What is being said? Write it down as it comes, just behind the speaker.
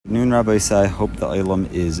Noon, Rabbi Isai. Hope the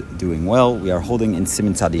Olam is doing well. We are holding in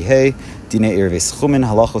Siman Dinei, Eruvei Techumin,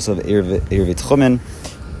 halachos of Eruvei Techumin,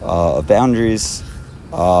 of boundaries,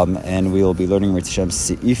 and we will be learning Ritz Hashem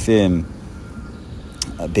Seifim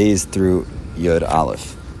Beis through Yod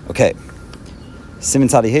Aleph. Okay, Siman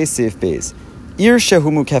Dinei Seif Beis. Ir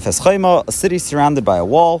shehumu kefes chayma, a city surrounded by a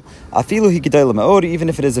wall. Afilu hi gedei lemeod, even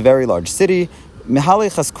if it is a very large city.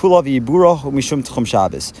 Mehalech has kula v'yibura mishum tchum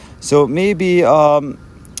Shabbos. So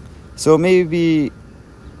maybe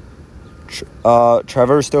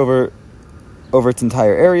traversed over its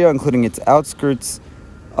entire area, including its outskirts,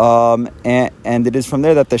 and it is from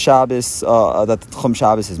there that the Shabbos, that the Tchum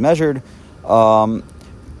Shabbos is measured.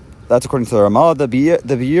 That's according to the Ramah. The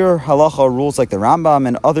Biur Halacha rules like the Rambam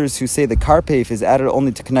and others who say the Karpef is added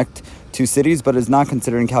only to connect two cities, but is not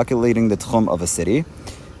considered in calculating the Tchum of a city.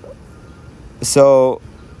 So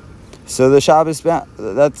the Shabbos,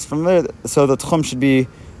 that's from there. So the Tchum should be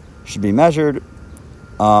measured.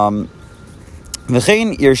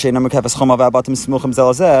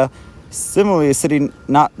 Similarly, a city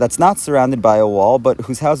that's not surrounded by a wall, but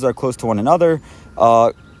whose houses are close to one another,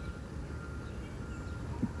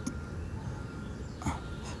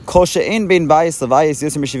 Kol she'ein bein bayis lebayis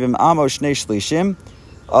yoser mishivim amo shnei shlishim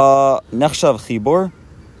nechshav chibur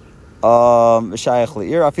v'shayach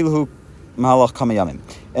le'ir afilu mahalach kama yamim.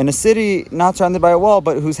 In a city not surrounded by a wall,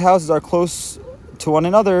 but whose houses are close to one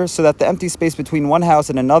another, so that the empty space between one house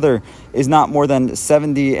and another is not more than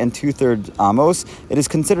 70 2/3 amos, it is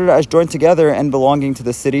considered as joined together and belonging to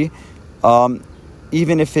the city,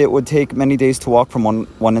 even if it would take many days to walk from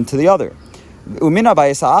one end to the other. Umina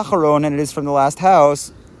bayis ha'acharon, and it is from the last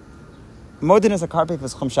house. Modin is a karpef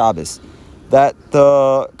is Tchum Shabbos, that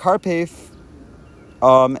the karpef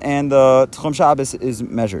and the Tchum Shabbos is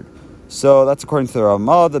measured. So that's according to the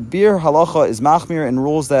Ramah. The Bir Halacha is machmir and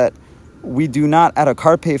rules that we do not add a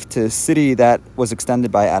karpef to a city that was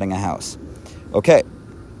extended by adding a house. Okay.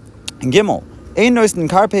 And Gimel, ein noisten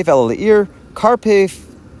karpef el le'ir. Karpef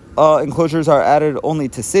enclosures are added only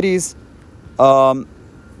to cities.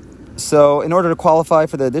 So in order to qualify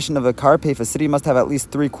for the addition of a karpef, a city must have at least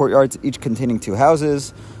 3 courtyards, each containing 2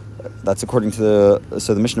 houses. That's according to the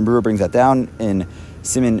Mishnah Berurah brings that down in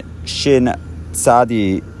Siman Shin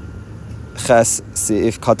Tzadi Ches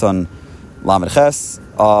Seif Katan Lamed Ches.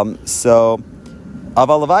 So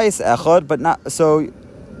aval levayis echad, but not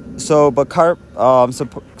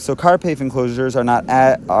karpef enclosures are not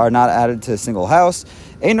added to a single house.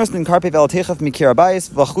 But it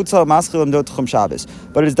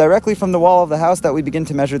is directly from the wall of the house that we begin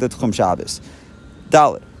to measure the Tchum Shabbos.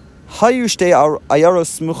 Dalet.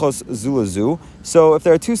 So if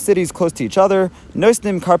there are 2 cities close to each other, we add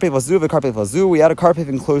a karpef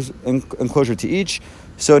enclosure to each.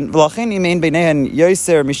 So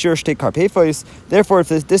therefore, if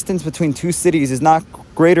the distance between 2 cities is not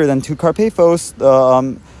greater than 2 karpefos,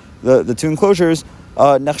 the 2 enclosures,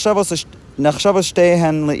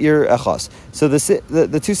 so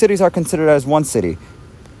the 2 cities are considered as 1 city.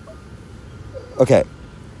 Okay.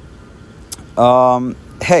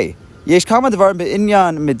 Hey, there are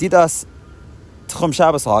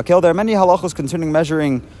many halachos concerning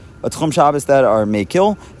measuring a Tchum Shabbos that are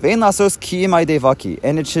mekil,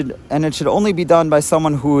 and it should only be done by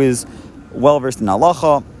someone who is well versed in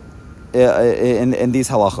halacha, in these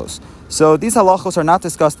halachos. So these halachos are not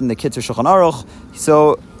discussed in the Kitzur Shulchan Aruch.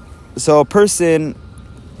 So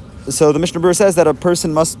the Mishnah Berurah says that a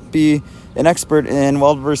person must be an expert and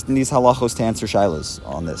well versed in these halachos to answer shilas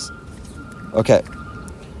on this. Okay.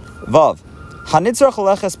 Vav. Hanitzrach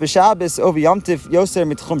leches b'Shabbos over Yomtiv yoser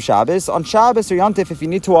mitchum Shabbos. On Shabbos or Yomtiv, if you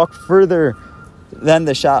need to walk further than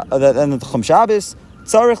the Tchum Shabbos,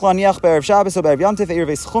 tzarich laniach be'erev Shabbos or be'erev Yomtiv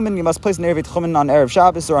Eruvei Techumin. You must place an Eruvei Techumin on erev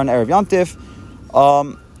Shabbos or on erev Yomtiv.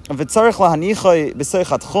 V'tzarich lahanichai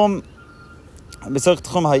b'seich Tchum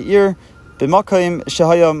ha'ir b'makayim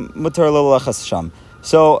shehaya mutar lo leches sham.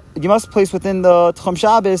 So you must place within the Tchum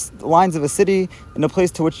Shabbos the lines of a city in a place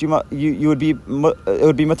to which you would be it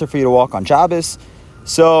would be mutter for you to walk on Shabbos.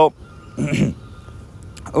 So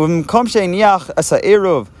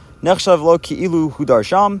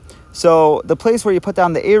so the place where you put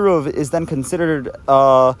down the Eruv is then considered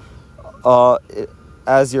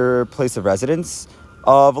as your place of residence.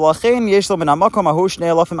 So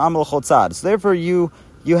therefore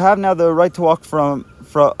you have now the right to walk from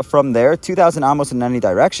there, 2,000 amos in any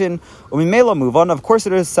direction. Move on. Of course,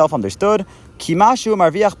 it is self-understood.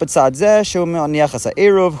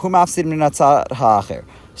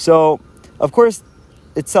 So, of course,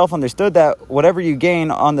 it's self-understood that whatever you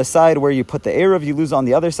gain on the side where you put the Eruv, you lose on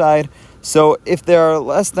the other side. So, if there are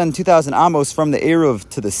less than 2,000 amos from the Eruv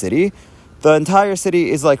to the city, the entire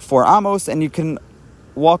city is like 4 amos, and you can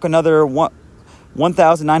walk another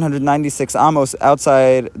 1,996 amos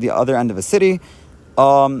outside the other end of a city.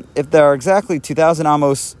 If there are exactly 2,000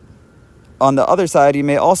 amos on the other side, you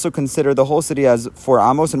may also consider the whole city as 4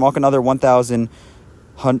 amos and walk another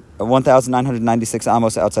 1,996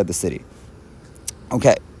 amos outside the city.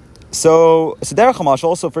 Okay, so derech hamash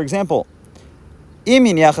also, for example, so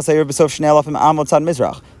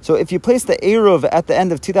if you place the Eruv at the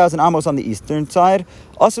end of 2,000 amos on the eastern side,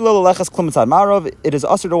 it is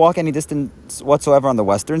usher to walk any distance whatsoever on the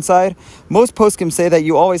western side. Most poskim say that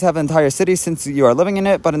you always have an entire city since you are living in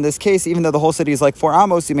it, but in this case, even though the whole city is like 4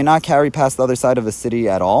 amos, you may not carry past the other side of the city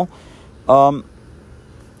at all. For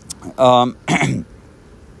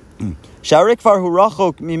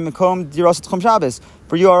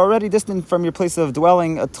you are already distant from your place of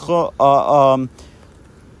dwelling, a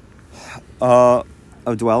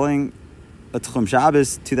Techumin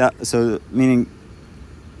Shabbos to that. So meaning,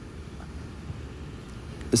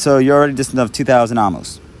 so you're already distant of 2,000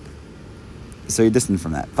 amos. So you're distant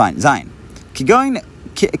from that. Fine. Zayin.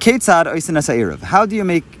 How do you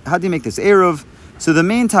make this eruv? So the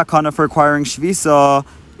main takana for acquiring shvisa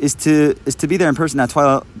is to be there in person at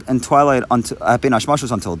twilight at Ben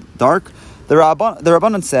Hashmashos until dark. The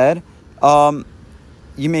Rabbanan said,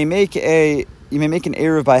 you may make an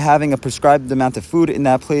eruv by having a prescribed amount of food in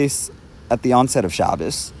that place at the onset of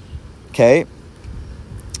Shabbos. Okay,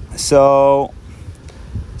 so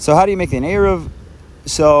how do you make an eruv?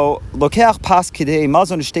 So lokeach pas kidei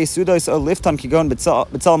mazon shtei sudos o liftan kigon betzal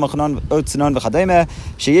machanon o tzanon v'chademe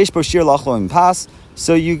sheyesh bo shir lachlo pas.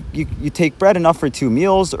 So you take bread enough for 2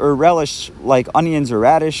 meals, or relish like onions or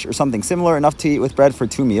radish or something similar, enough to eat with bread for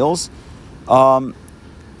 2 meals.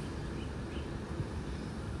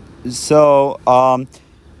 Except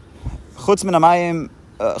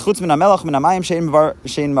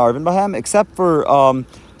for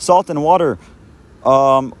salt and water,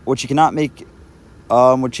 which you cannot make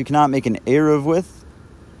an eruv with.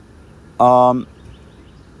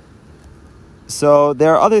 So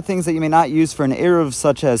there are other things that you may not use for an eruv,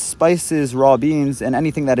 such as spices, raw beans, and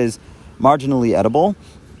anything that is marginally edible.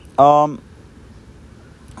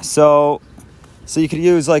 So you could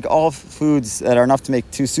use like all foods that are enough to make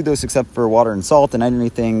 2 sudos, except for water and salt, and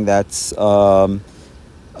anything that's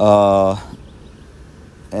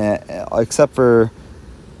except for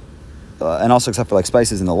like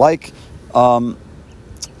spices and the like.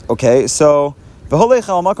 Okay, so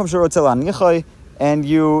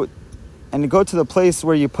and you go to the place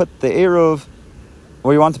where you put the eruv,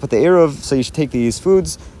 where you want to put the eruv. So you should take these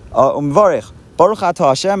foods. Baruch atah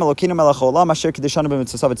Hashem Elokeinu melech haolam asher kiddushanu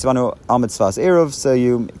b'mitzvosav v'tzivanu al mitzvahs eruv. So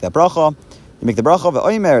you make that bracha. You make the bracha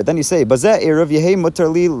ve'omer. Then you say bazeh eruv yehei mutar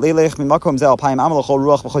li leilech mimakom zeh alpayim am l'chol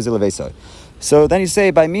ruach v'chozi levesoi. So then you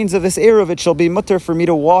say, by means of this eruv, it shall be mutar for me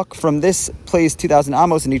to walk from this place 2,000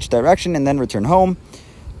 amos in each direction and then return home.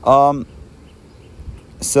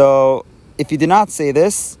 So if you did not say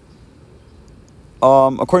this,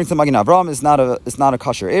 according to Magen Avraham, it's not a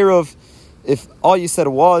kosher eruv. If all you said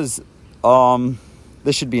was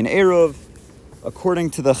this should be an eruv,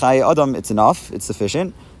 according to the Chayei Adam, it's enough, it's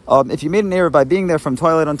sufficient. If you made an eruv by being there from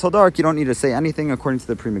twilight until dark, you don't need to say anything according to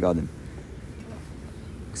the Pri Megadim.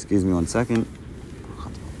 Excuse me 1 second.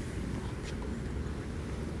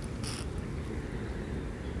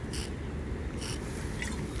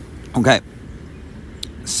 Okay.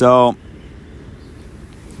 So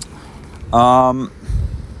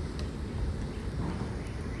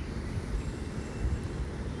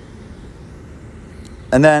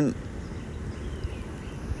and then,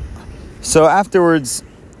 so afterwards,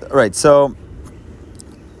 right? So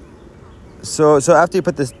after you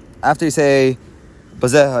put this, after you say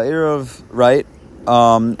bazeh ha'eruv, right?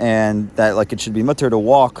 And that like it should be mutter to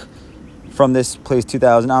walk from this place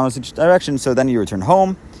 2,000 amos each direction. So then you return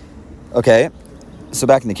home. Okay. So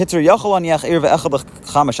back in the Kitzur,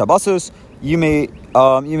 you may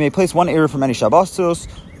place 1 eruv from any Shabbosos.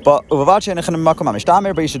 But you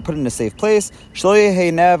should put it in a safe place, so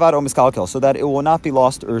that it will not be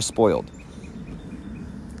lost or spoiled.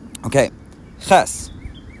 Okay. Ches.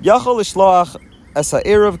 You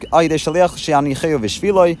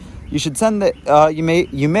should send you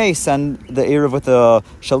may send the eruv with a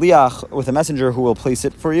shaliach, with a messenger who will place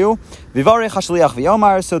it for you.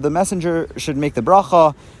 So the messenger should make the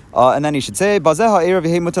bracha. And then he should say, by means of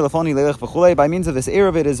this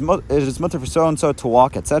eruv, it is mutter for so and so to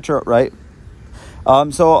walk, etc. Right?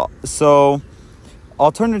 So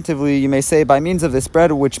alternatively, you may say, by means of this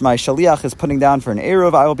bread which my shaliach is putting down for an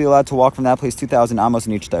eruv, I will be allowed to walk from that place 2,000 amos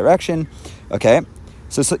in each direction. Okay.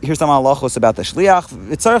 So here's some halachos about the shliach.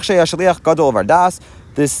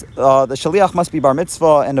 the shaliach must be bar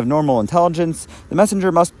mitzvah and of normal intelligence. The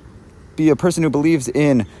messenger must be a person who believes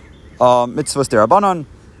in mitzvahs derabanan,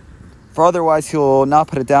 for otherwise he will not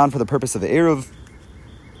put it down for the purpose of the eruv.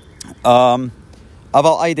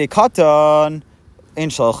 Aval aide katan in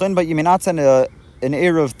shalchin, but you may not send an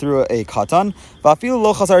eruv through a katan.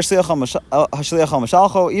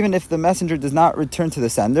 Even if the messenger does not return to the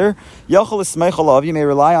sender, you may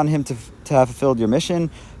rely on him to have fulfilled your mission.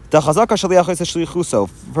 For we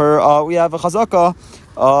have a chazaka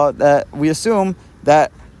that we assume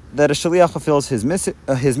that a shaliach fulfills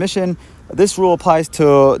his mission. This rule applies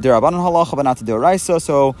to derabanan halacha, but not to d'oraisa.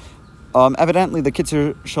 So, evidently, the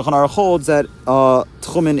Kitzur Shulchan Aruch holds that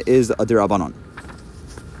Techumin is a derabanan.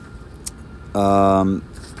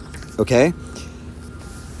 Okay.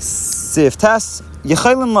 Sif Tes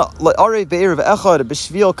Yechelin la'arei be'erev echad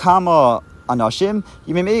b'shvil kama anashim.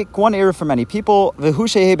 You may make one erev for many people. V'hu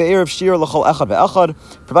she'he be'erev shir l'chol echad ve'echad,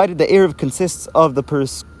 provided the erev consists of the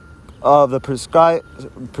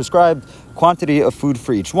prescribed quantity of food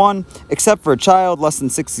for each one, except for a child less than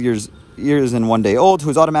 6 years and 1 day old, who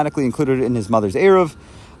is automatically included in his mother's erev.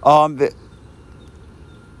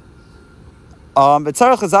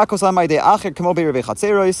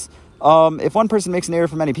 If one person makes an erev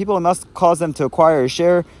for many people, it must cause them to acquire a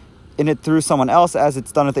share in it through someone else, as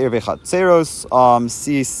it's done at the Eruvei Chatzeros.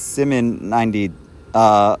 See Siman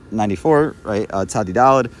 94, right? Tzadi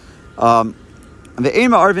Dalad. The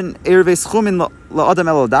Ema Arvin Eruvei Techumin la'adam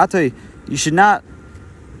el datei. You should not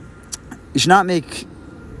make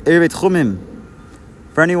Eruvei Techumin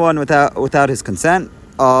for anyone without his consent.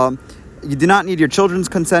 You do not need your children's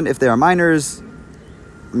consent if they are minors,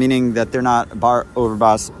 meaning that they're not bar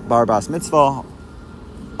bas mitzvah.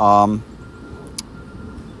 And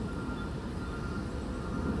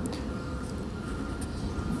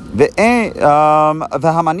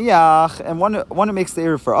one who makes the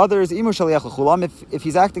eruv for others, if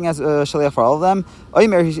he's acting as a shaliach for all of them,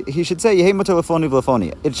 he should say,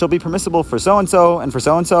 it shall be permissible for so-and-so and for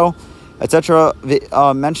so-and-so, etc.,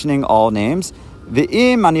 mentioning all names. And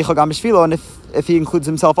if he includes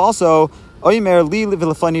himself also, so he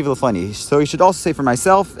should also say for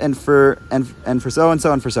myself and for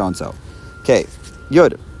so-and-so and for so-and-so. Okay,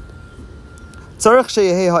 Yud. The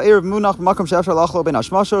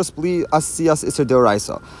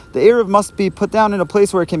eruv must be put down in a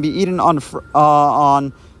place where it can be eaten on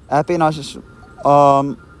Friday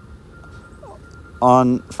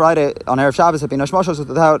on Erev Shabbos at Bein Hashmashos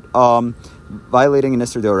without violating an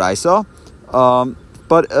Isser D'Oraisa.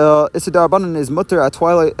 But Isser D'Arabanan is mutter at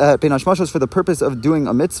twilight at Bein Hashmashos for the purpose of doing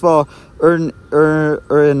a mitzvah or in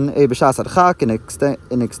a b'shas adchak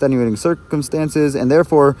in extenuating circumstances, and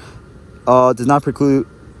therefore does not preclude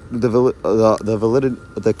the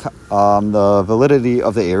validity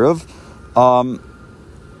of the eruv.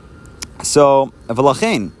 So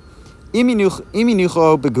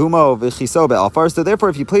therefore,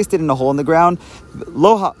 if you placed it in a hole in the ground,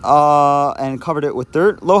 and covered it with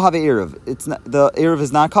dirt, lo have eruv. The eruv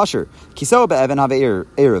is not kosher. Kiso be'evan have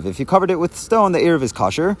eruv. If you covered it with stone, the eruv is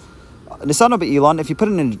kosher. Nisano be'ilan, if you put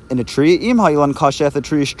it in a tree, im ha'ilan kasher, if the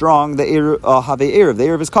tree is strong, the eruv have eruv. The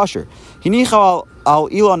eruv is kosher. Hinicha al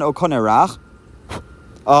ilan o konerach.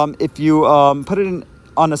 If you put it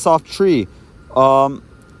on a soft tree, or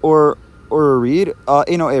a reed,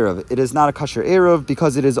 eno eruv. It is not a kosher eruv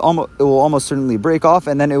because it will almost certainly break off,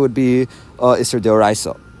 and then it would be Isser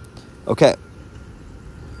D'Oraisa. Okay.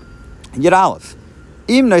 Yud Aleph.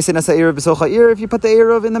 If you put the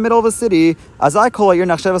eruv in the middle of a city,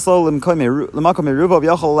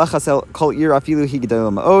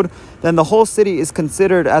 then the whole city is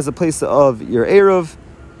considered as a place of your eruv,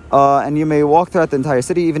 and you may walk throughout the entire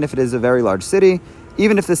city, even if it is a very large city.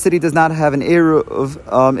 Even if the city does not have an eruv,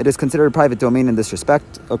 it is considered a private domain in this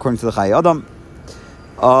respect, according to the Chayei Adam.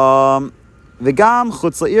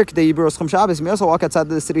 You may also walk outside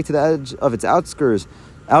the city to the edge of its outskirts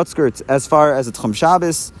as far as its Chum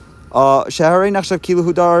Shabbos, for it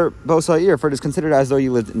is considered as though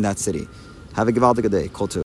you lived in that city. Have a givaldig day. Kol tu.